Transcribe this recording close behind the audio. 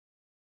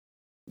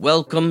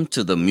Welcome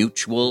to the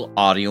Mutual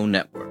Audio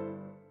Network.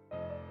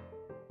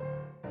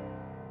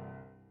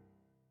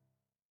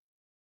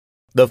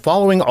 The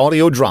following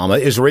audio drama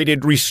is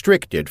rated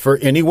restricted for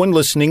anyone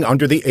listening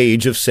under the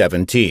age of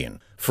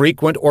 17.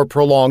 Frequent or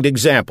prolonged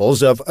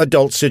examples of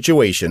adult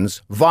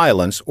situations,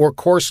 violence, or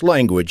coarse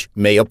language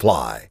may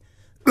apply.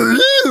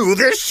 Ooh,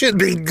 this should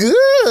be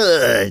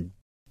good!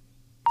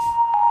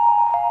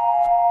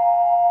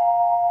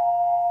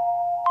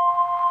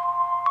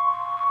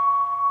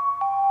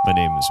 My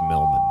name is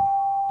Melman.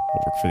 I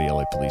work for the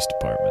LA Police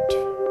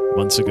Department.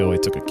 Months ago, I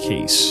took a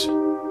case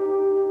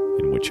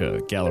in which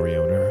a gallery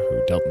owner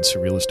who dealt in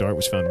surrealist art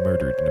was found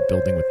murdered in a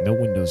building with no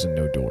windows and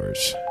no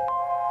doors.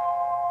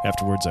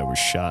 Afterwards, I was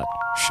shot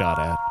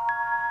at,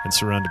 and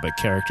surrounded by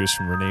characters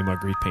from Rene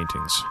Magritte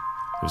paintings.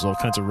 There was all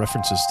kinds of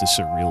references to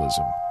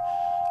surrealism.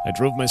 I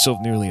drove myself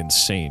nearly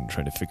insane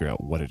trying to figure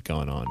out what had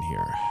gone on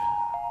here,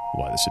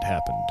 why this had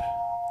happened.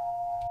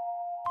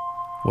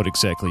 What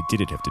exactly did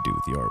it have to do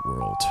with the art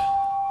world?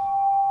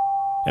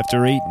 After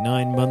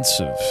 8-9 months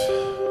of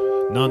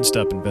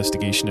non-stop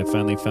investigation, I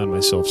finally found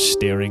myself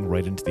staring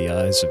right into the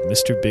eyes of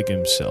Mr. Big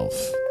himself,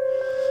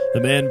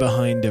 the man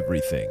behind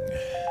everything.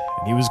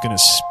 And he was going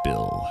to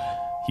spill.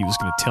 He was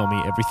going to tell me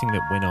everything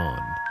that went on,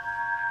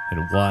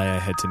 and why I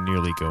had to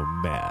nearly go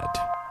mad.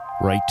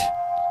 Right,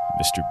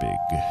 Mr. Big?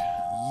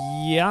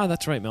 Yeah,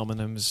 that's right, Melman.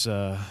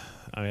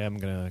 I am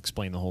going to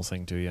explain the whole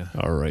thing to you.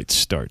 All right,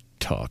 start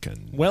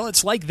talking. Well,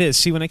 it's like this.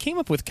 See, when I came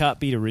up with Cop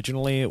Beat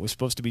originally, it was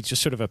supposed to be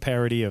just sort of a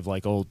parody of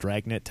like old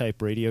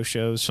Dragnet-type radio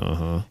shows.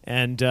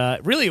 And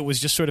really, it was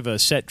just sort of a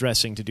set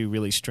dressing to do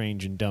really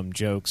strange and dumb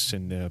jokes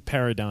in the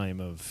paradigm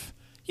of,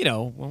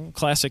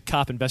 classic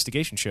cop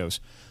investigation shows.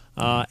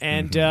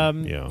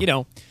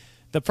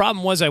 The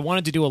problem was I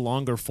wanted to do a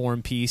longer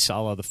form piece a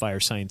la the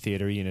Firesign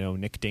Theater,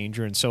 Nick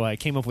Danger. And so I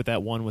came up with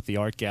that one with the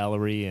art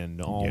gallery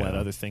and all that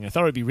other thing. I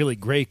thought it would be really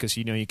great because,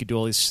 you could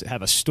always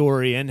have a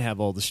story and have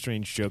all the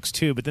strange jokes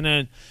too. But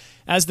then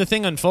as the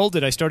thing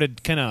unfolded, I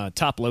started kind of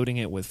top-loading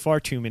it with far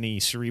too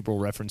many cerebral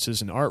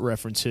references and art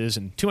references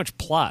and too much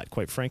plot,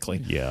 quite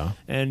frankly. Yeah.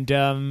 And,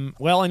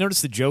 I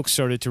noticed the jokes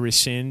started to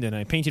rescind, and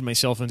I painted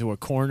myself into a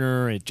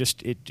corner. It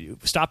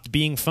stopped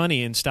being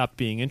funny and stopped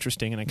being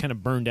interesting, and I kind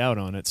of burned out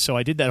on it. So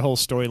I did that whole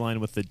storyline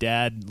with the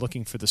dad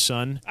looking for the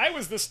son. I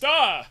was the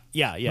star!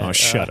 Yeah. Oh,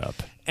 shut up.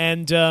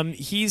 And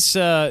he's,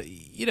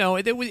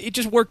 it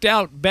just worked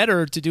out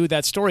better to do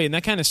that story, and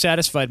that kind of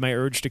satisfied my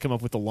urge to come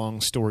up with a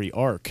long story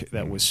arc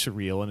that was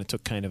surreal, and it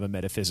took kind of a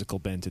metaphysical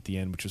bent at the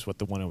end, which is what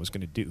the one I was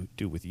going to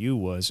do with you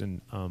was.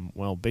 And,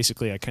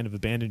 basically I kind of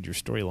abandoned your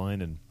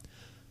storyline, and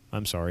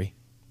I'm sorry.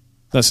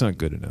 That's not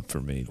good enough for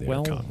me there,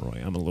 Well-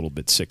 Conroy. I'm a little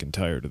bit sick and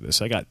tired of this.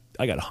 I got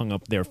hung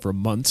up there for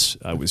months.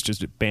 I was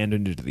just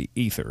abandoned into the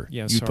ether.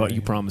 Yeah, you sorry.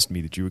 You promised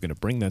me that you were going to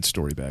bring that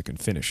story back and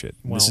finish it.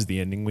 And this Well- is the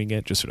ending we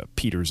get, just sort of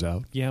peters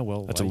out. Yeah,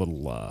 well... That's a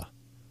little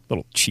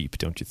cheap,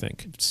 don't you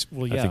think?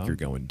 Well, yeah. I think you're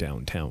going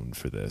downtown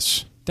for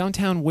this.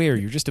 Downtown where?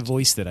 You're just a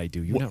voice that I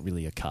do. You're not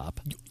really a cop.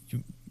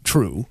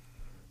 True,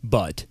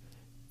 but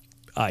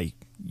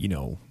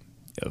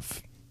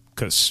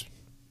because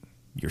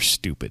you're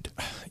stupid.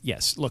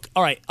 Yes. Look,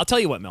 all right, I'll tell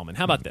you what, Melman.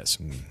 How about this?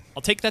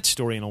 I'll take that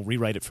story and I'll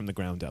rewrite it from the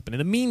ground up. And in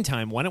the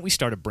meantime, why don't we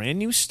start a brand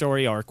new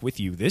story arc with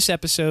you? This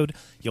episode,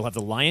 you'll have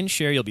the lion's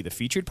share. You'll be the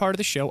featured part of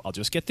the show. I'll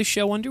just get the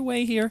show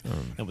underway here,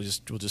 and we'll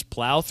just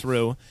plow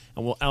through.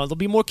 And it'll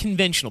be more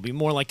conventional. It'll be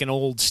more like an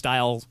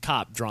old-style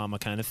cop drama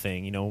kind of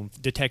thing,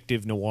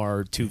 detective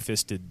noir,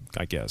 two-fisted.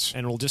 I guess.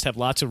 And we'll just have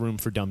lots of room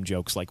for dumb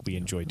jokes like we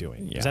enjoy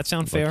doing. Does that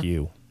sound fair? Like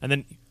you. And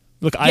then...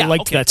 Look, I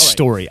liked that all right.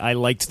 story. I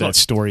liked that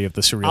story of the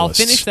surrealists. I'll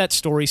finish that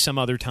story some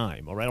other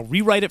time, all right? I'll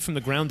rewrite it from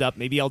the ground up.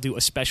 Maybe I'll do a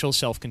special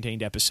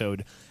self-contained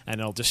episode,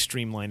 and I'll just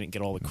streamline it and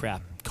get all the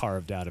crap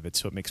carved out of it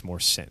so it makes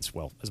more sense.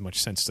 Well, as much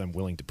sense as I'm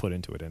willing to put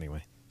into it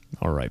anyway.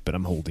 All right, but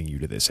I'm holding you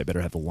to this. I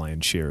better have the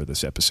lion's share of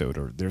this episode,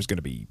 or there's going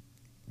to be...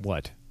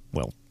 What?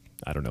 Well,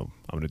 I don't know.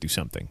 I'm going to do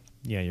something.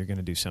 Yeah, you're going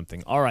to do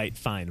something. All right,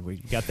 fine. We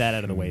got that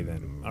out of the way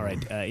then. All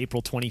right,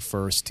 April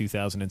 21st,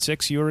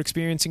 2006. You are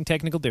experiencing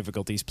technical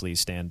difficulties.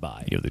 Please stand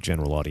by. The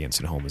general audience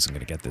at home isn't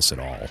going to get this at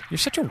all. You're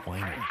such a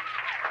whiner.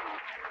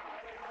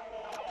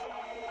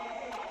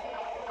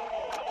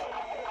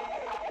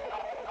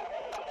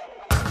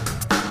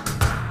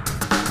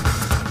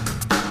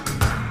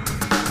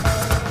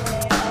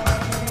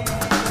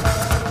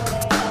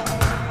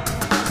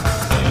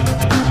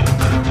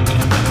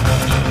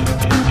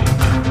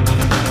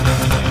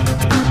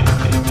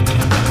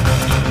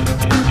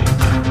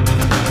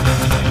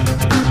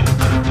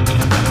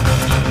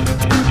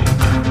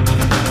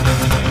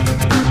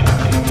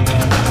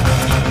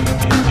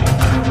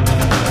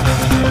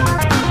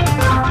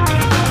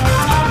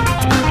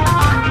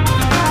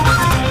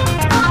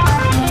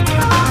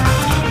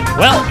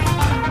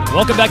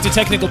 Welcome back to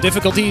Technical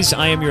Difficulties.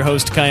 I am your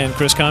host, Kyan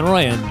Chris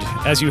Conroy, and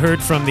as you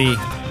heard from the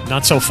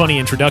not-so-funny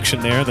introduction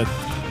there,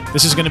 that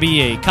this is going to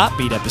be a Cop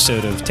Beat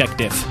episode of Tech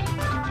Diff.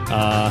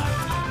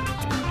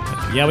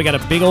 Yeah, we got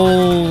a big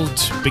old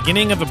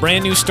beginning of a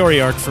brand new story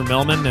arc for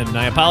Melman, and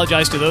I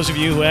apologize to those of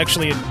you who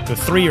actually, the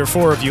 3 or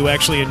 4 of you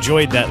actually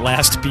enjoyed that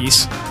last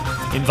piece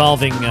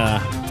involving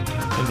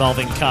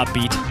Cop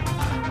Beat.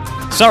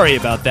 Sorry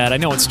about that. I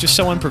know it's just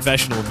so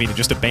unprofessional of me to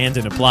just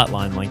abandon a plot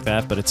line like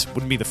that, but it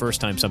wouldn't be the first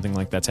time something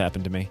like that's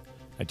happened to me.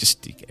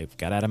 It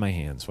got out of my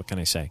hands. What can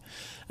I say?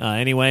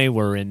 Anyway,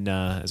 we're in,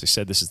 as I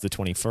said, this is the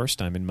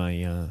 21st.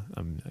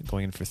 I'm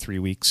going in for 3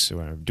 weeks. So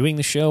I'm doing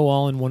the show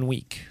all in 1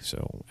 week.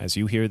 So as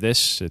you hear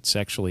this, it's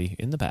actually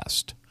in the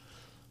past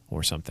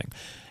or something.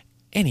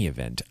 Any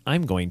event,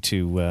 I'm going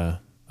to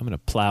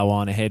plow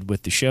on ahead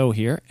with the show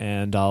here,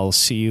 and I'll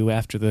see you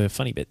after the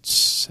funny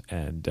bits.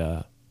 And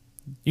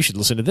you should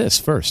listen to this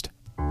first.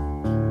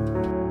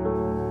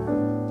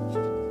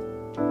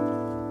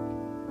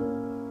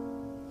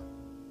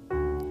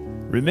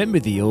 Remember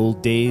the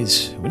old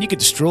days when you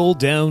could stroll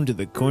down to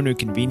the corner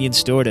convenience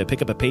store to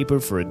pick up a paper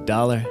for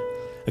 $1?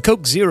 A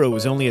Coke Zero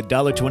was only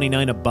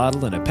 $1.29 a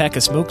bottle, and a pack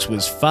of smokes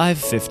was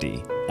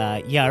 $5.50.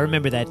 Yeah, I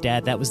remember that,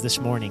 Dad. That was this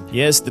morning.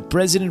 Yes, the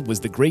president was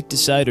the great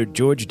decider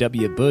George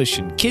W. Bush,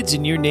 and kids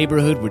in your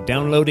neighborhood were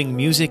downloading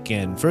music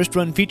and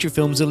first-run feature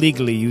films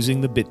illegally using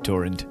the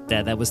BitTorrent.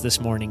 Dad, that was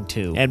this morning,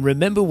 too. And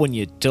remember when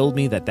you told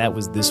me that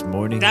was this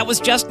morning? That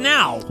was just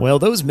now! Well,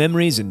 those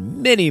memories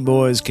and many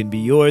more can be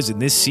yours in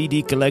this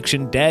CD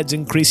collection, Dad's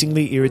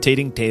Increasingly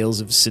Irritating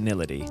Tales of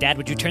Senility. Dad,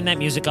 would you turn that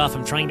music off?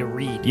 I'm trying to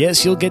read.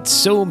 Yes, you'll get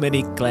so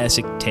many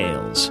classic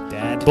tales.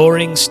 Dad?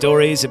 Boring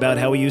stories about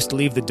how we used to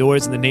leave the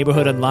doors in the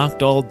neighborhood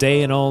unlocked all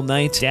day and all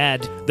night.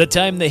 Dad. The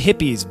time the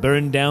hippies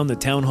burned down the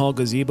town hall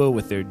gazebo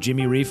with their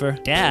Jimmy Reefer.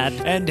 Dad.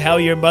 And how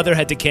your mother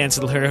had to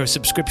cancel her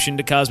subscription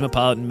to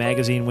Cosmopolitan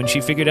magazine when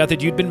she figured out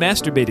that you'd been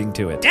masturbating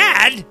to it.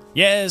 Dad!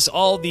 Yes,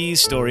 all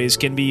these stories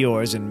can be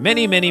yours and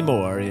many, many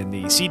more in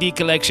the CD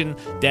collection,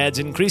 Dad's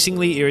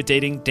Increasingly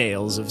Irritating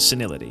Tales of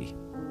Senility.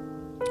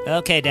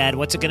 Okay, Dad,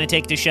 what's it going to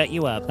take to shut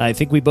you up? I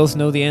think we both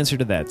know the answer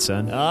to that,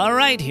 son. All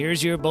right,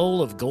 here's your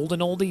bowl of Golden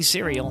Oldies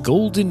cereal.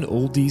 Golden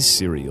Oldies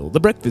cereal, the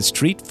breakfast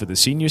treat for the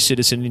senior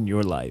citizen in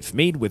your life,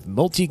 made with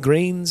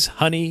multi-grains,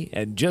 honey,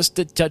 and just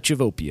a touch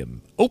of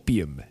opium.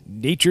 Opium,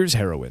 nature's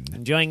heroin.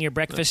 Enjoying your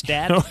breakfast,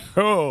 Dad?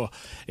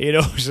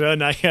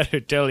 Son, I gotta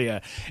tell you,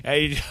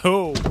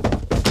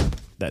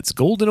 That's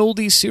Golden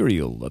Oldies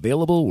cereal,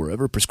 available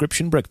wherever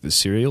prescription breakfast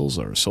cereals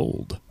are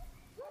sold.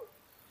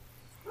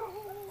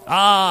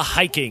 Ah,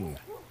 hiking.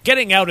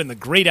 Getting out in the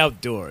great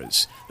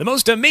outdoors. The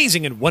most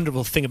amazing and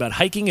wonderful thing about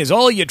hiking is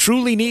all you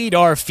truly need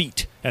are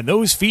feet, and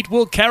those feet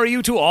will carry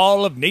you to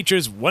all of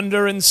nature's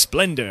wonder and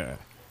splendor.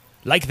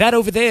 Like that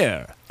over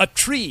there. A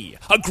tree.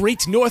 A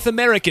great North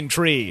American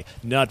tree.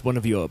 Not one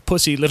of your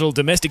pussy little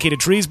domesticated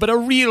trees, but a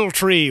real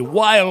tree.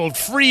 Wild,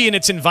 free in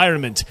its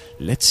environment.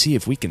 Let's see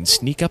if we can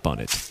sneak up on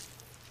it.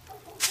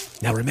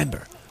 Now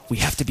remember, we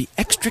have to be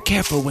extra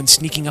careful when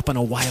sneaking up on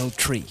a wild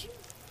tree.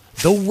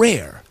 Though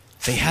rare,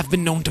 they have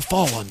been known to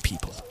fall on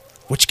people,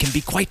 which can be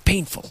quite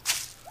painful.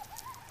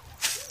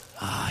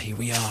 Ah, here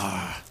we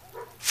are.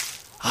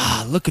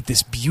 Ah, look at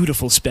this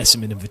beautiful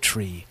specimen of a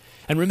tree.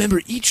 And remember,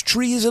 each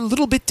tree is a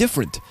little bit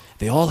different.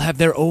 They all have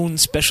their own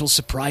special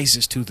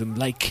surprises to them,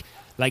 like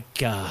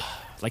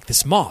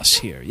this moss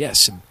here,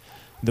 yes, and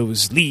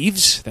those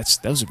leaves.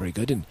 Those are very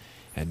good,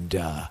 and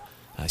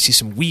I see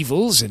some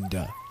weevils,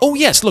 and oh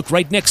yes, look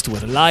right next to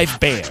it, a live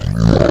bear.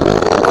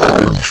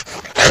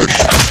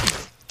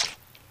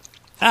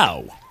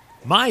 Ow,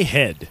 my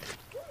head.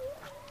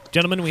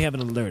 Gentlemen, we have an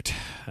alert.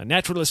 A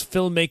naturalist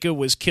filmmaker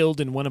was killed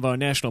in one of our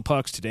national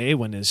parks today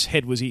when his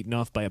head was eaten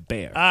off by a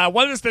bear.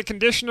 What is the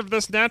condition of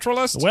this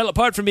naturalist? Well,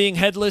 apart from being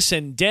headless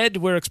and dead,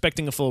 we're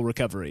expecting a full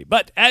recovery.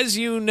 But as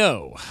you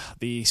know,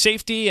 the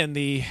safety and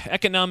the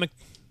economic,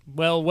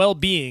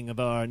 well-being of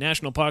our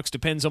national parks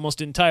depends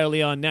almost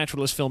entirely on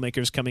naturalist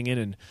filmmakers coming in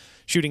and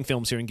shooting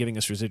films here and giving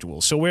us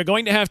residuals. So we're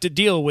going to have to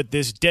deal with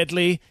this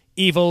deadly,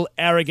 evil,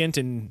 arrogant,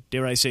 and,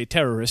 dare I say,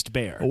 terrorist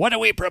bear. What are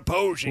we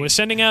proposing? We're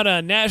sending out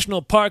a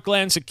National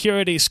Parkland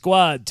Security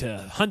Squad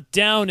to hunt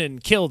down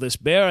and kill this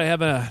bear. I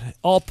have a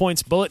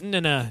all-points bulletin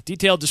and a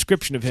detailed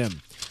description of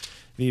him.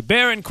 The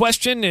bear in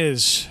question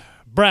is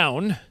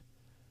brown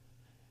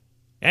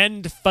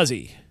and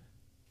fuzzy.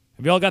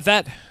 Have you all got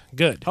that?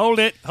 Good. Hold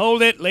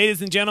it.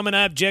 Ladies and gentlemen,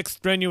 I object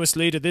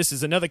strenuously to this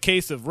as another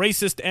case of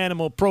racist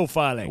animal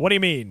profiling. What do you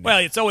mean? Well,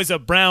 it's always a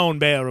brown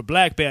bear or a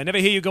black bear. I never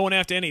hear you going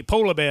after any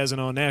polar bears in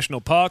our national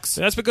parks.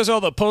 That's because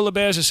all the polar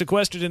bears are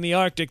sequestered in the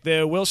Arctic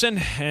there, Wilson.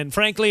 And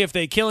frankly, if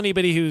they kill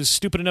anybody who's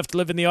stupid enough to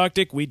live in the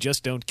Arctic, we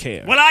just don't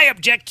care. Well, I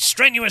object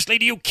strenuously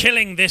to you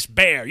killing this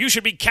bear. You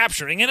should be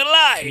capturing it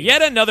alive.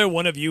 Yet another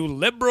one of you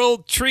liberal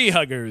tree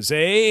huggers,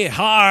 eh?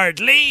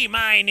 Hardly.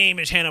 My name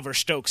is Hanover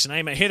Stokes, and I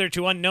am a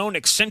hitherto unknown,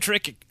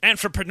 eccentric,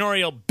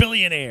 entrepreneurial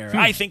billionaire.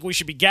 I think we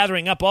should be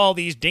gathering up all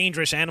these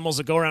dangerous animals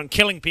that go around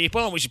killing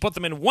people, and we should put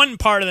them in one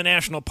part of the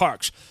national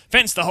parks.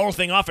 Fence the whole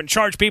thing off and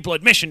charge people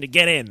admission to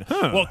get in.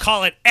 We'll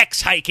call it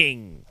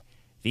X-hiking.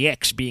 The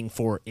X being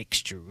for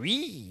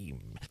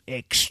extreme.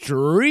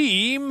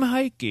 Extreme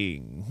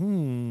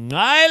hiking.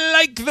 I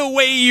like the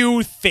way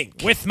you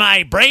think. With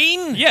my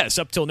brain? Yes,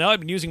 up till now I've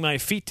been using my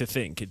feet to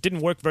think. It didn't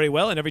work very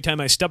well, and every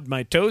time I stubbed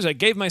my toes, I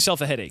gave myself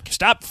a headache.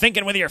 Stop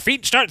thinking with your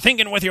feet, start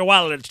thinking with your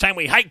wallet. It's time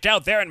we hiked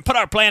out there and put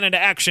our plan into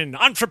action.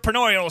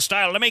 Entrepreneurial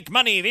style to make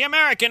money, the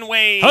American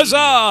way.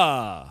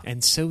 Huzzah!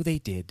 And so they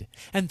did,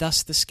 and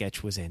thus the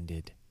sketch was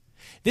ended.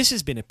 This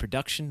has been a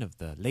production of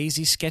the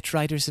Lazy Sketch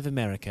Writers of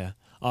America,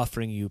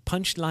 offering you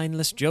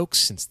punchline-less jokes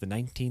since the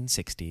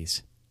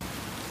 1960s.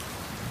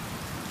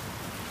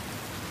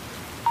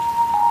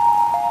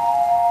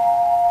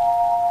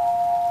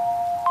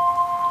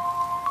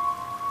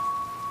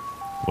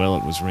 Well,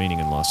 it was raining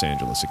in Los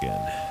Angeles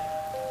again.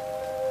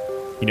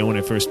 You know, when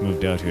I first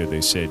moved out here, they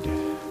said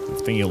the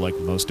thing you'll like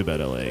most about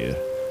LA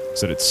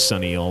is that it's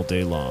sunny all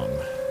day long.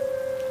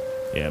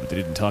 Yeah, but they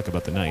didn't talk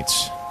about the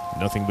nights.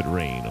 Nothing but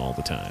rain all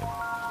the time.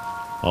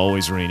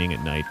 Always raining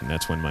at night, and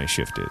that's when my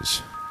shift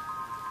is.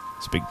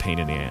 It's a big pain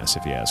in the ass,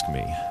 if you ask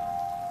me.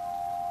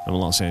 I'm a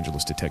Los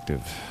Angeles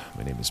detective.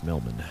 My name is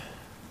Melman. I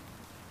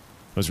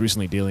was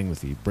recently dealing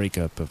with the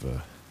breakup of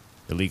a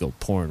illegal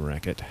porn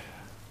racket.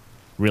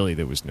 Really,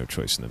 there was no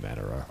choice in the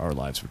matter. Our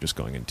lives were just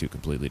going in two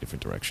completely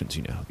different directions.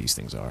 You know how these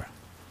things are.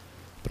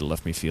 But it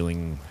left me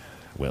feeling,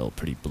 well,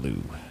 pretty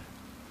blue.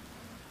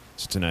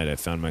 So tonight I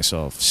found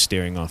myself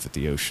staring off at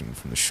the ocean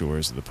from the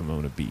shores of the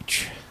Pomona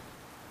Beach.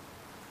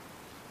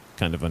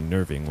 Kind of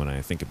unnerving when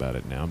I think about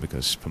it now,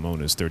 because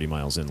Pomona is 30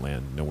 miles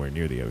inland, nowhere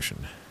near the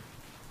ocean.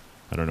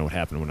 I don't know what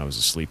happened when I was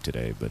asleep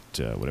today,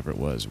 but whatever it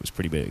was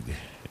pretty big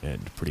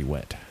and pretty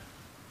wet.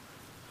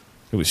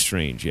 It was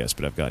strange, yes,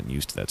 but I've gotten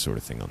used to that sort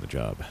of thing on the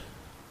job.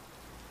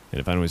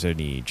 And if I was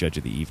any judge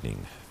of the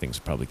evening, things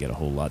would probably get a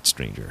whole lot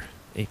stranger.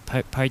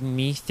 Pardon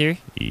me, sir?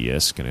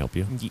 Yes, can I help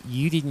you?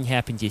 You didn't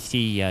happen to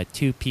see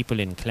two people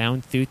in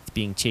clown suits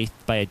being chased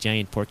by a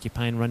giant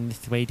porcupine running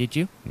this way, did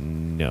you?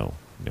 No,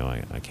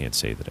 I can't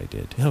say that I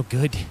did. Oh,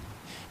 good.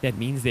 That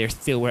means they're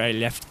still where I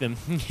left them.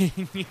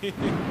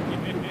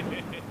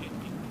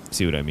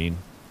 See what I mean?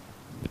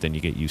 But then you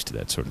get used to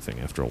that sort of thing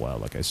after a while,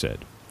 like I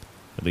said.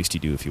 At least you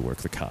do if you work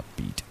the cop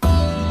beat.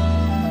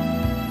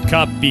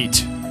 Cop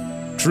Beat.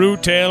 True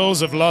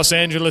tales of Los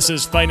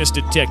Angeles' finest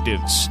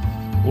detectives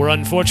were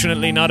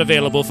unfortunately not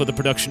available for the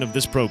production of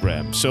this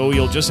program, so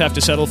you'll just have to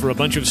settle for a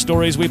bunch of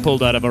stories we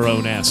pulled out of our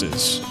own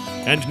asses.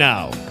 And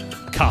now,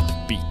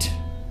 Cop Beat.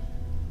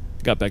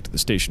 I got back to the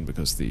station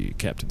because the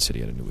captain said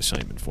he had a new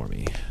assignment for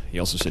me. He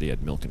also said he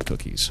had milk and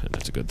cookies, and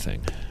that's a good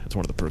thing. That's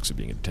one of the perks of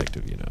being a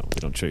detective, you know. They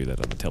don't show you that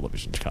on the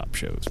television cop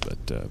shows,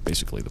 but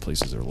basically the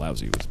places are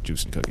lousy with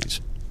juice and cookies.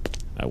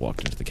 I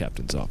walked into the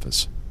captain's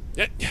office.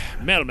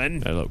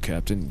 Melman. Hello,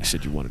 Captain. You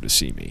said you wanted to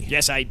see me.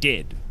 Yes, I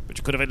did. But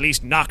you could have at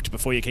least knocked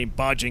before you came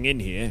barging in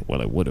here. Well,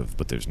 I would have,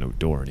 but there's no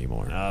door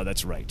anymore. Oh,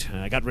 that's right.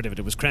 I got rid of it.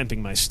 It was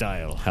cramping my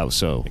style. How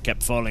so? It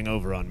kept falling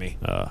over on me.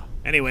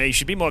 Anyway, you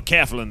should be more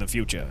careful in the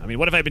future. I mean,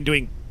 what have I been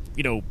doing,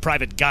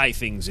 private guy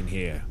things in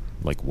here?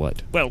 Like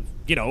what? Well,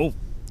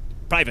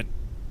 private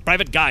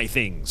guy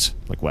things.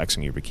 Like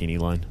waxing your bikini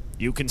line?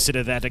 You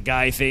consider that a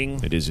guy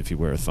thing? It is if you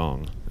wear a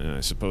thong.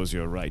 I suppose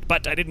you're right.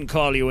 But I didn't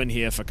call you in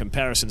here for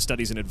comparison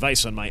studies and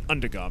advice on my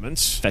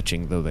undergarments.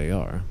 Fetching though they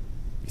are.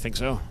 You think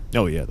so?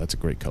 Oh, yeah, that's a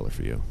great color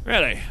for you.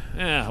 Really?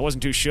 Yeah, I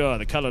wasn't too sure.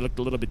 The color looked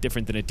a little bit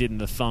different than it did in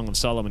the Thong of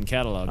Solomon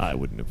catalog. I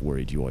wouldn't have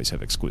worried. You always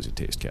have exquisite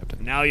taste,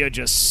 Captain. Now you're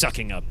just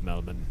sucking up,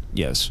 Melman.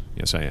 Yes,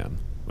 I am.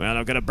 Well,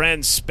 I've got a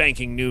brand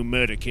spanking new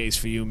murder case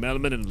for you,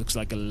 Melman, and it looks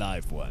like a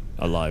live one.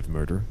 A live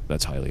murder?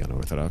 That's highly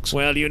unorthodox.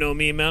 Well, you know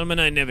me, Melman.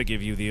 I never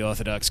give you the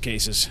orthodox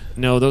cases.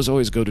 No, those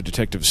always go to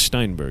Detective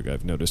Steinberg,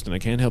 I've noticed, and I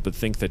can't help but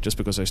think that just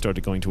because I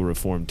started going to a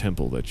reformed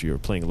temple that you're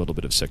playing a little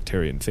bit of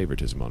sectarian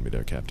favoritism on me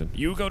there, Captain.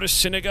 You go to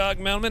synagogue,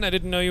 Melman? I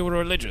didn't know you were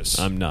religious.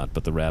 I'm not,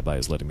 but the rabbi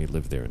is letting me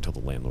live there until the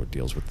landlord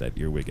deals with that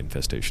earwig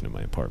infestation in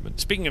my apartment.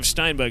 Speaking of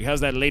Steinberg,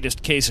 how's that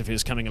latest case of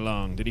his coming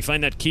along? Did he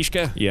find that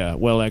Kishka? Yeah,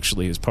 well,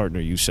 actually, his partner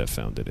Yusef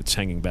found it. It's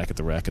hanging back at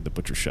the rack at the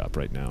butcher shop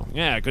right now.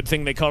 Yeah, good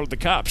thing they called the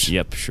cops.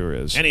 Yep, sure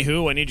is.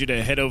 Anywho, I need you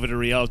to head over to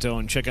Rialto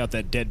and check out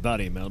that dead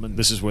body, Melman.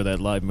 This is where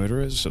that live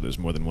murder is, so there's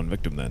more than one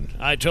victim then.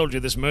 I told you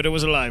this murder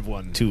was a live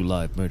one. 2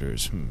 live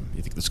murders.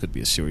 You think this could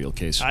be a serial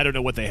case? I don't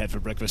know what they had for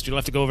breakfast. You'll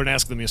have to go over and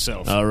ask them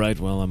yourself. All right,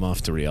 well, I'm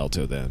off to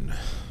Rialto then.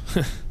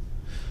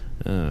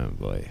 Oh,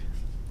 boy.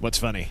 What's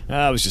funny?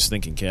 I was just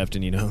thinking,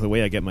 Captain, the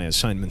way I get my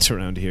assignments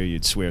around here,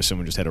 you'd swear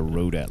someone just had a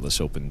road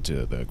atlas open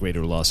to the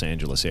greater Los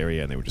Angeles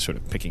area, and they were just sort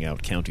of picking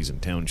out counties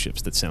and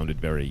townships that sounded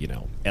very,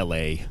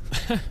 L.A.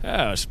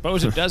 I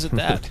suppose it does at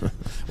that.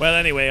 Well,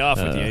 anyway, off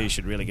with you. You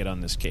should really get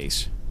on this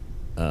case.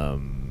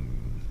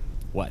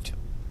 What?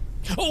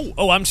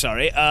 Oh, I'm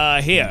sorry.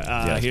 Here.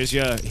 Yes.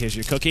 Here's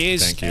your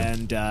cookies. Thank you.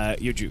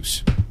 And your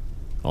juice.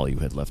 All you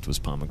had left was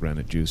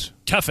pomegranate juice.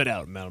 Tough it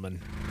out, Melman.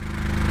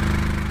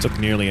 Took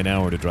nearly an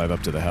hour to drive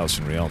up to the house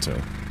in Rialto.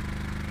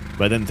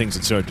 By then things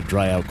had started to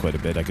dry out quite a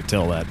bit. I could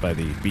tell that by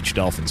the beach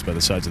dolphins by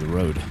the sides of the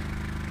road.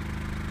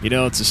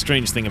 It's a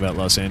strange thing about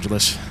Los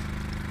Angeles.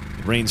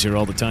 It rains here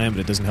all the time, but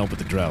it doesn't help with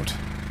the drought.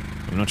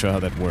 I'm not sure how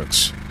that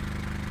works.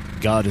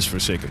 God has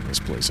forsaken this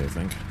place, I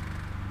think.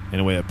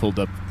 Anyway, I pulled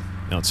up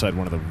outside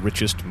one of the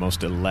richest,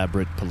 most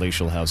elaborate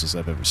palatial houses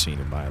I've ever seen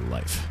in my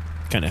life.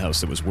 Kind of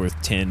house that was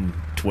worth 10,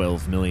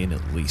 12 million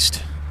at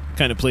least.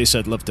 Kind of place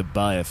I'd love to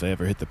buy if I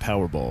ever hit the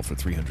Powerball for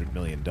 $300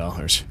 million.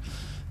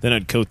 Then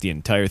I'd coat the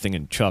entire thing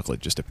in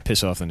chocolate just to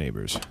piss off the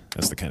neighbors.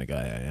 That's the kind of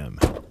guy I am.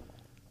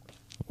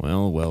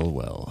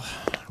 Well.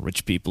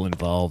 Rich people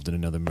involved in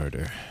another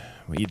murder.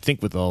 Well, you'd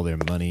think with all their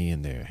money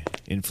and their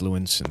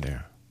influence and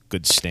their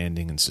good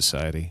standing in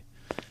society,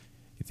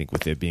 you'd think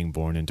with their being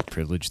born into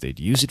privilege, they'd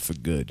use it for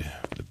good,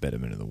 for the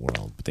betterment of the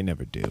world. But they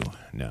never do.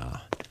 Nah.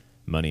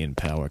 Money and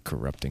power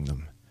corrupting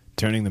them,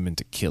 turning them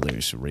into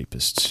killers,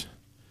 rapists.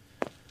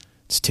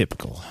 It's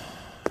typical.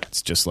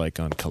 It's just like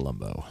on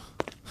Columbo.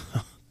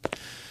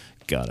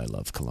 God, I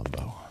love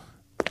Columbo.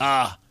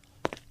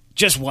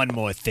 Just one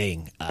more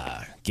thing.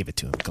 Give it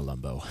to him,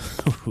 Columbo.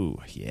 Ooh,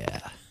 yeah.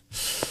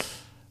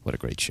 What a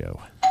great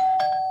show.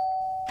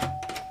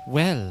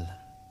 Well,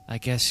 I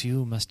guess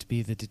you must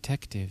be the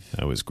detective.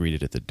 I was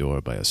greeted at the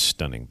door by a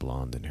stunning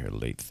blonde in her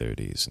late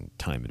 30s, and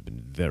time had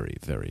been very,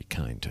 very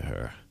kind to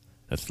her.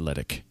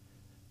 Athletic,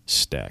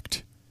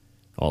 stacked,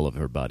 all of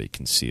her body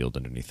concealed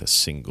underneath a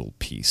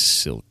single-piece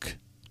silk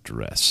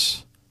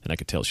dress. And I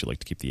could tell she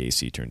liked to keep the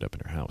AC turned up in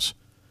her house.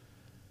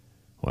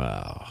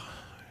 Wow.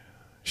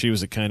 She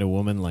was the kind of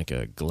woman like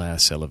a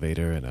glass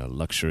elevator in a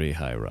luxury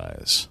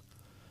high-rise.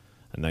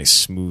 A nice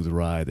smooth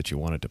ride that you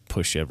wanted to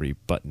push every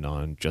button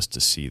on just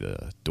to see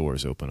the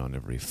doors open on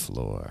every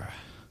floor.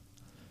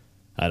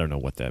 I don't know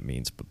what that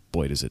means, but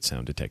boy does it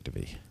sound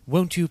detective-y.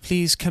 Won't you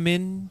please come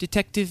in,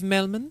 Detective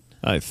Melman?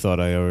 I thought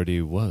I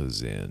already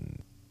was in.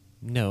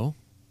 No.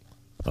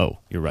 Oh,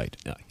 you're right.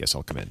 Yes,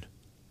 I'll come in.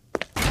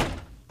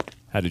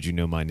 How did you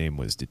know my name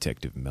was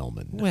Detective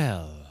Melman?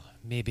 Well,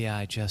 maybe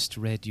I just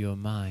read your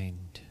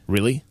mind.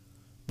 Really?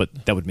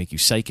 But that would make you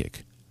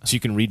psychic. So you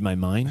can read my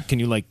mind? Can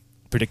you,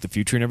 predict the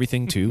future and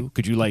everything, too?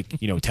 Could you,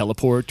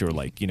 teleport? Or,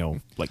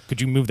 could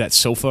you move that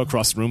sofa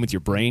across the room with your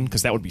brain?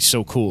 Because that would be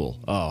so cool.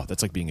 Oh,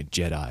 that's like being a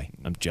Jedi.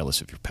 I'm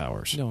jealous of your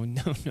powers. No.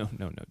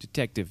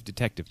 Detective.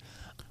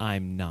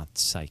 I'm not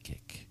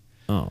psychic.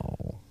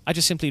 Oh. I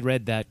just simply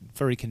read that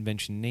furry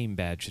convention name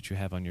badge that you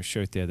have on your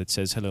shirt there that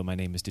says, "Hello, my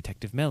name is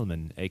Detective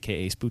Melman,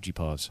 a.k.a. Spoochy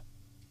Paws."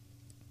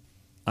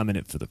 I'm in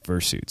it for the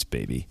fursuits,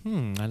 baby.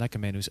 I like a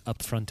man who's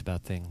upfront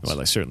about things. Well,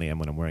 I certainly am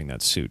when I'm wearing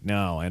that suit.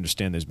 Now, I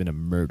understand there's been a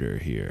murder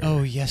here.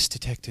 Oh, yes,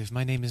 Detective.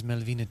 My name is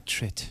Melvina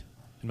Tritt,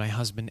 and my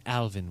husband,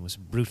 Alvin, was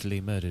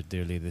brutally murdered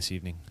earlier this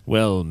evening.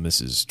 Well,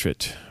 Mrs.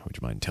 Tritt, would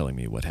you mind telling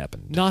me what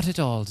happened? Not at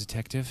all,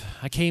 Detective.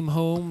 I came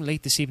home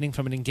late this evening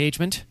from an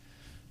engagement,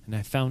 and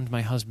I found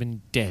my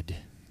husband dead,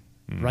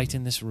 right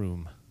in this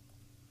room.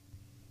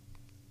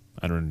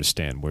 I don't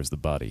understand. Where's the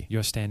body?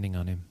 You're standing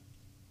on him.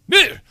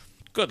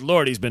 Good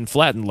Lord, he's been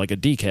flattened like a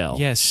decal.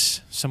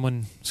 Yes,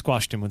 someone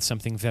squashed him with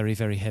something very,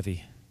 very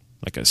heavy.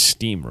 Like a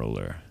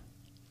steamroller.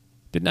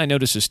 Didn't I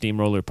notice a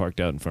steamroller parked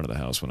out in front of the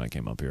house when I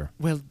came up here?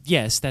 Well,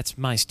 yes, that's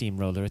my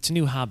steamroller. It's a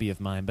new hobby of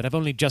mine, but I've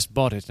only just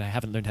bought it, and I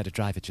haven't learned how to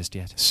drive it just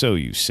yet. So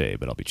you say,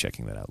 but I'll be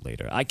checking that out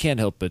later. I can't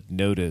help but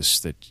notice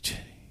that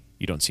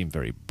you don't seem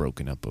very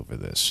broken up over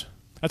this.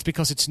 That's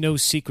because it's no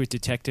secret,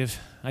 Detective.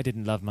 I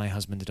didn't love my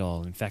husband at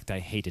all. In fact, I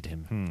hated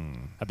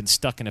him. I've been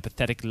stuck in a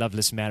pathetic,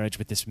 loveless marriage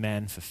with this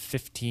man for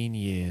 15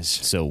 years.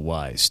 So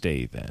why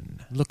stay,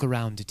 then? Look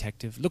around,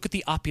 Detective. Look at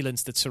the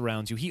opulence that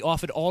surrounds you. He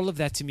offered all of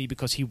that to me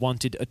because he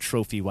wanted a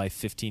trophy wife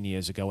 15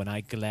 years ago, and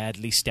I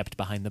gladly stepped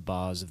behind the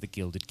bars of the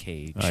gilded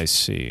cage. I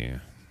see.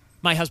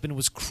 My husband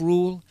was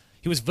cruel.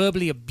 He was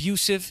verbally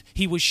abusive,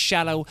 he was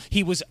shallow,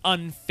 he was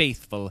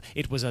unfaithful.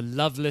 It was a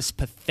loveless,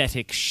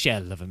 pathetic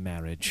shell of a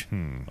marriage.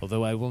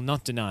 Although I will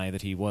not deny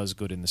that he was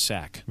good in the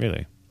sack.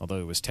 Really? Although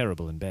he was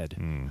terrible in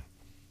bed.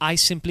 I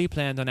simply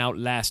planned on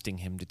outlasting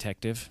him,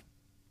 Detective.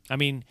 I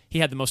mean, he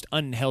had the most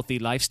unhealthy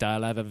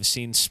lifestyle I've ever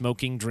seen,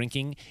 smoking,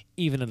 drinking,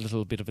 even a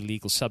little bit of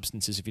illegal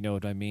substances, if you know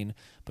what I mean.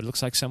 But it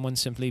looks like someone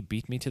simply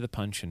beat me to the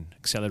punch and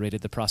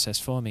accelerated the process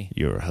for me.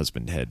 Your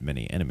husband had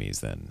many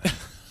enemies, then.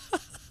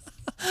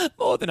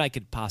 More than I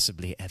could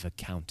possibly ever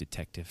count,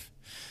 Detective.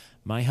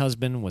 My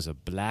husband was a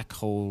black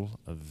hole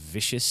of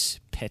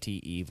vicious,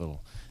 petty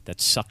evil that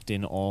sucked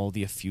in all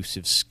the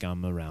effusive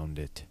scum around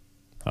it.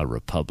 A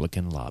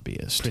Republican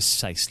lobbyist.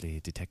 Precisely,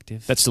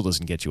 Detective. That still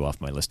doesn't get you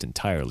off my list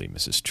entirely,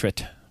 Mrs.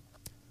 Tritt.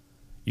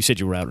 You said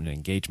you were out on an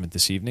engagement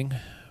this evening.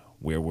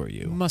 Where were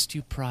you? Must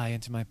you pry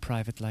into my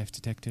private life,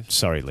 Detective?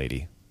 Sorry,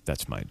 lady.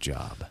 That's my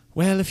job.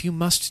 Well, if you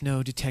must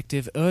know,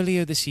 Detective,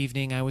 earlier this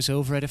evening I was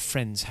over at a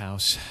friend's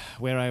house,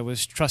 where I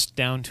was trussed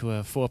down to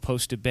a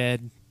four-poster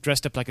bed,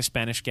 dressed up like a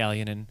Spanish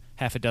galleon, and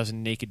half a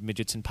dozen naked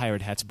midgets in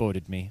pirate hats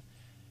boarded me.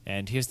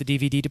 And here's the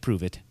DVD to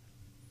prove it.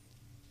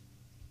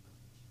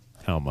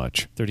 How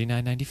much?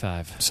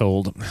 $39.95.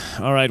 Sold.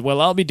 All right, well,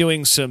 I'll be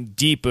doing some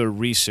deeper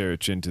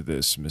research into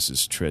this,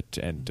 Mrs.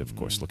 Tritt, and, of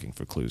course, looking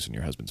for clues in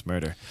your husband's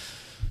murder.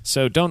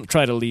 So don't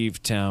try to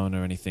leave town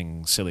or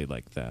anything silly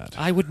like that.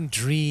 I wouldn't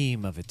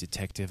dream of it,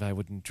 Detective. I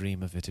wouldn't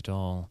dream of it at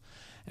all.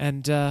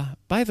 And,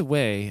 by the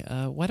way,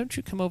 why don't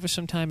you come over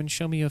sometime and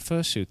show me your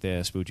fursuit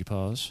there, Spoogie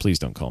Paws? Please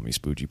don't call me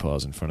Spoogie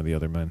Paws in front of the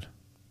other men.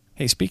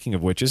 Hey, speaking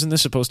of which, isn't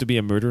this supposed to be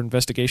a murder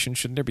investigation?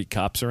 Shouldn't there be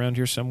cops around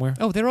here somewhere?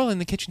 Oh, they're all in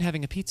the kitchen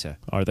having a pizza.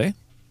 Are they?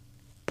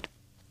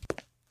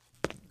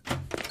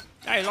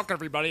 Hey, look,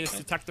 everybody, it's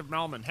Detective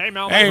Melman. Hey,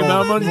 Melman. Hey,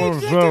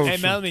 Melman. Hey,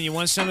 Melvin, you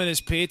want some of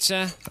this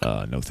pizza?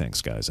 No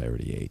thanks, guys. I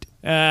already ate.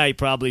 He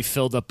probably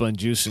filled up on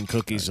juice and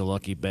cookies, the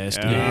lucky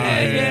bastard.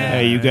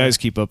 Hey, you guys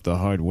keep up the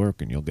hard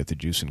work, and you'll get the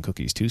juice and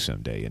cookies, too,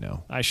 someday, you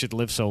know. I should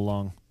live so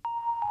long.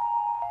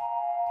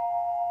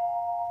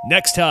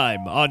 Next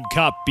time on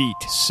Cop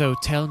Beat. So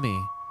tell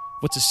me,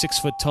 what's a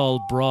 6-foot-tall,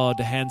 broad,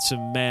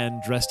 handsome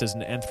man dressed as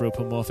an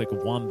anthropomorphic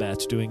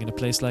wombat doing in a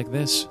place like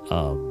this?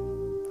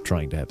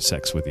 Trying to have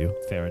sex with you.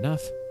 Fair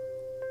enough.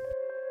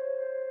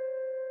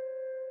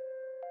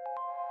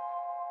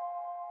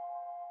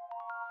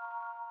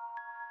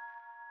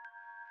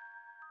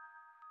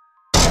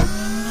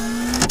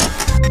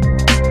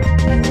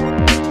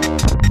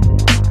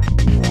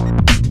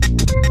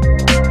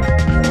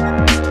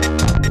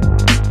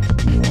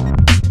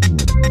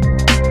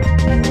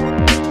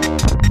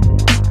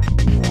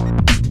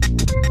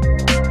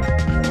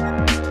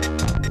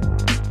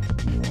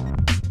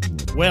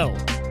 Well,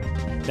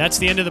 that's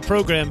the end of the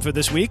program for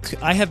this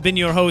week. I have been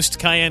your host,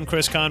 Cayenne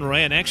Chris Conroy,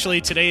 and actually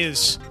today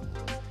is,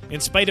 in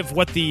spite of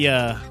what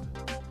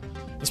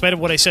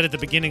I said at the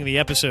beginning of the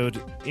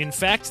episode, in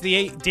fact,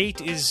 the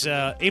date is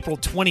April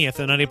 20th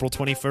and not April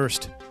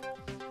 21st.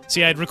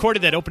 See, I had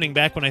recorded that opening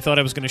back when I thought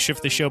I was going to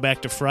shift the show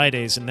back to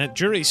Fridays, and that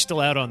jury's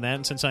still out on that,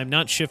 and since I'm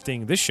not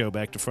shifting this show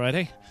back to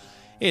Friday,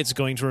 it's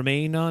going to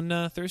remain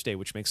on Thursday,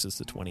 which makes this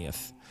the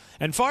 20th.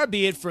 And far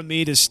be it from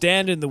me to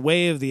stand in the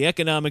way of the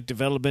economic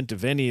development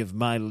of any of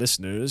my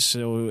listeners.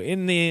 So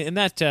in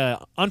that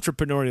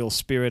entrepreneurial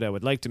spirit, I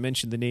would like to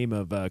mention the name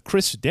of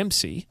Chris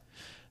Dempsey,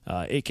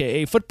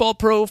 a.k.a. Football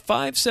Pro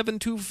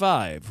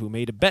 5725, who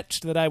made a bet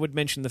that I would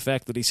mention the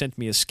fact that he sent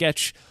me a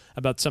sketch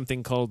about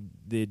something called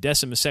the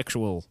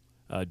decimisexual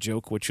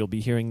joke, which you'll be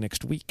hearing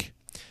next week.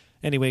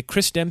 Anyway,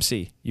 Chris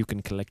Dempsey, you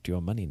can collect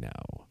your money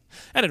now.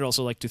 And I'd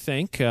also like to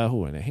thank,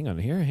 hang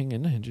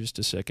in just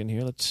a second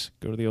here. Let's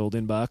go to the old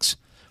inbox.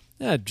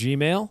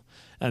 Gmail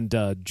and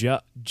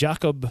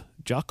Jacob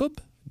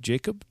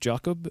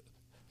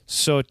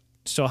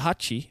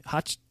Sochaki.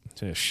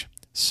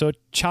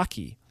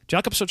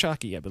 Jacob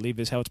Sochaki, I believe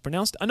is how it's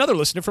pronounced. Another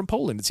listener from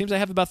Poland. It seems I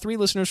have about 3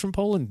 listeners from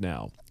Poland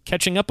now.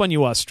 Catching up on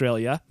you,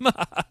 Australia.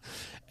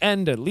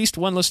 And at least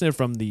one listener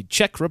from the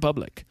Czech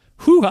Republic.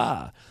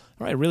 Hoo-ha!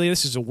 All right, really,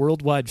 this is a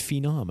worldwide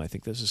phenom. I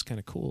think this is kind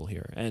of cool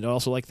here. And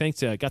also,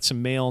 got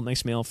some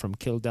nice mail from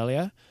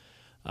Kildalia,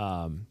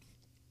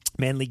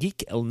 Manly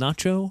Geek, El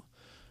Nacho.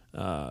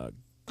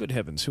 Good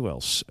heavens, who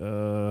else?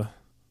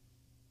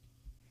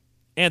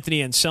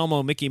 Anthony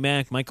Anselmo, Mickey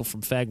Mac, Michael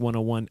from Fag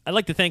 101. I'd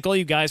like to thank all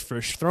you guys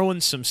for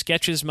throwing some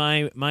sketches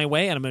my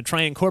way, and I'm going to try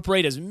and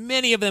incorporate as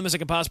many of them as I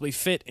can possibly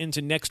fit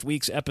into next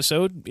week's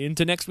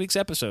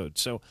episode.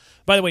 So,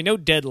 by the way, no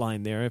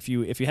deadline there. If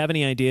you have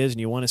any ideas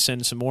and you want to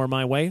send some more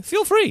my way,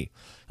 feel free.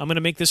 I'm going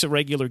to make this a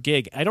regular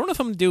gig. I don't know if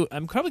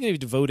I'm probably going to be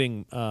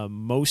devoting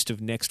most of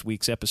next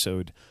week's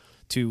episode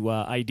to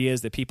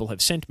ideas that people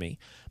have sent me,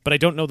 but I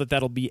don't know that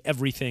that'll be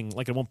everything.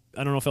 I don't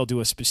know if I'll do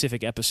a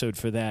specific episode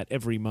for that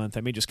every month.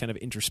 I may just kind of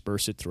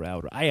intersperse it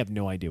throughout. I have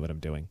no idea what I'm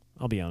doing.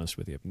 I'll be honest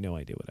with you. I have no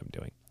idea what I'm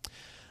doing.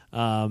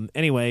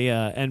 Anyway,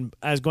 and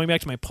as going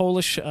back to my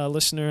Polish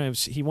listener,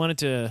 he wanted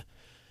to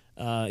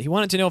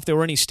know if there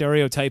were any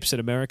stereotypes that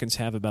Americans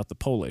have about the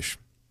Polish,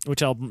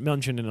 which I'll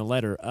mention in a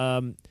letter.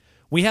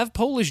 We have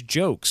Polish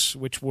jokes,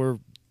 which were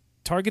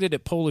targeted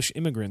at Polish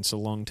immigrants a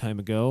long time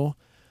ago.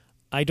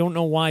 I don't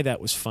know why that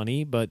was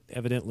funny, but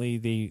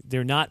evidently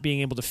they're not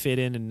being able to fit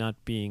in and not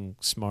being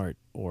smart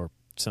or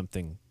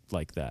something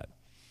like that.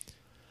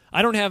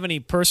 I don't have any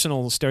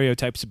personal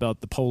stereotypes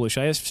about the Polish.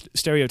 I have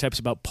stereotypes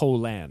about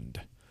Poland.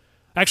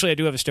 Actually, I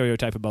do have a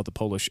stereotype about the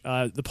Polish.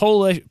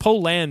 The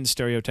Poland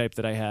stereotype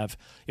that I have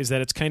is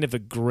that it's kind of a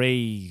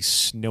gray,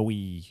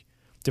 snowy,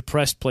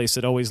 depressed place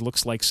that always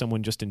looks like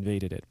someone just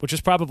invaded it, which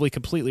is probably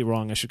completely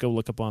wrong. I should go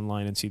look up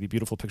online and see the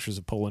beautiful pictures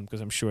of Poland,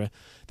 because I'm sure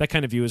that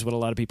kind of view is what a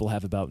lot of people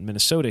have about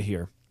Minnesota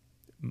here,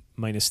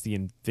 minus the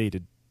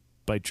invaded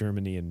by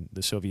Germany and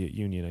the Soviet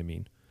Union, I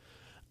mean.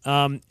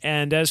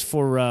 And as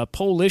for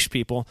Polish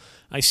people,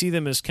 I see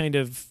them as kind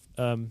of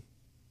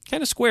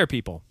square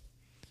people.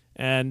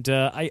 And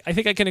I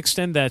think I can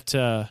extend that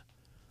a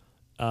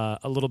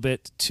little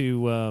bit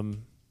to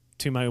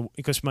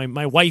because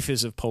my wife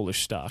is of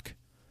Polish stock.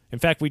 In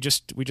fact, we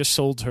just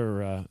sold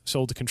a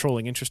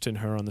controlling interest in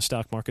her on the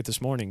stock market this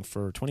morning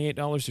for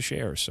 $28 a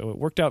share. So it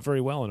worked out very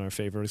well in our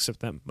favor, except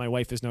that my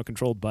wife is now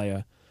controlled by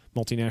a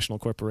multinational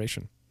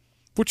corporation,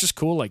 which is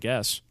cool, I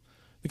guess.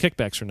 The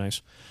kickbacks are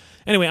nice.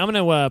 Anyway, I'm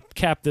going to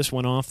cap this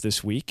one off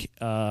this week.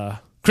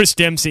 Chris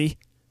Dempsey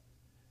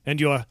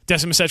and your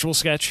decimisexual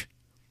sketch.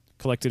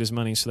 collected his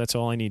money, so that's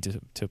all I need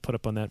to put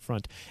up on that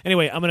front.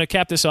 Anyway, I'm going to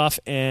cap this off,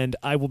 and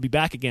I will be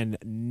back again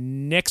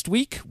next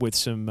week with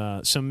some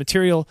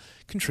material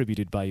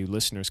contributed by you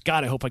listeners.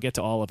 God, I hope I get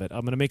to all of it.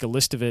 I'm going to make a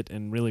list of it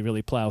and really,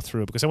 really plow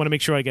through, because I want to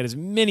make sure I get as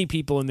many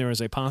people in there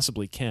as I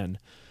possibly can,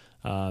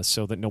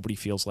 so that nobody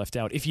feels left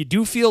out. If you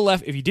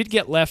did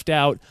get left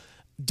out,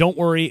 don't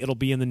worry, it'll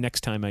be in the next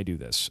time I do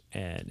this.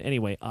 And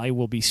anyway, I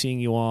will be seeing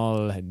you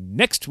all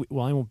next week.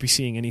 Well, I won't be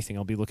seeing anything.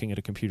 I'll be looking at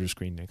a computer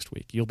screen next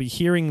week. You'll be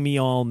hearing me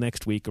all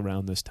next week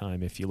around this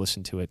time if you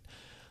listen to it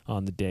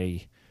on the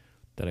day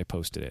that I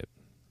posted it.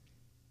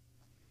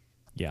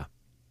 Yeah.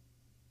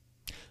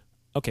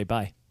 Okay,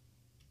 bye.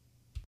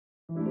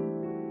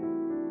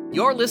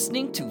 You're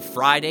listening to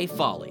Friday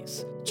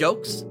Follies.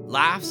 Jokes,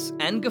 laughs,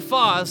 and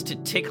guffaws to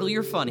tickle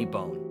your funny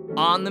bone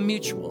on the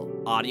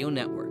Mutual Audio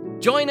Network.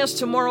 Join us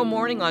tomorrow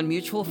morning on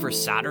Mutual for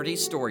Saturday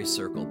Story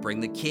Circle.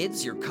 Bring the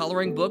kids, your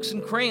coloring books,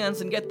 and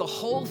crayons, and get the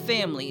whole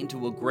family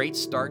into a great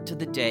start to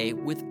the day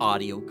with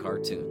audio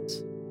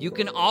cartoons. You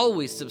can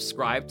always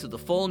subscribe to the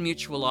full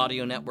Mutual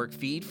Audio Network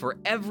feed for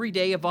every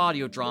day of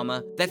audio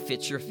drama that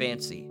fits your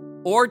fancy.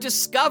 Or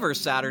discover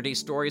Saturday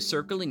Story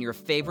Circle in your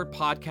favorite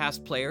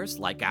podcast players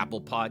like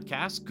Apple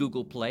Podcasts,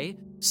 Google Play,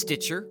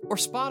 Stitcher, or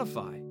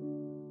Spotify.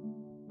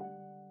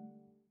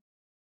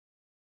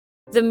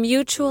 The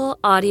Mutual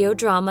Audio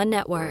Drama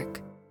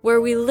Network, where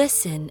we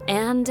listen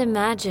and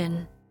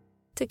imagine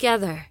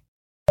together.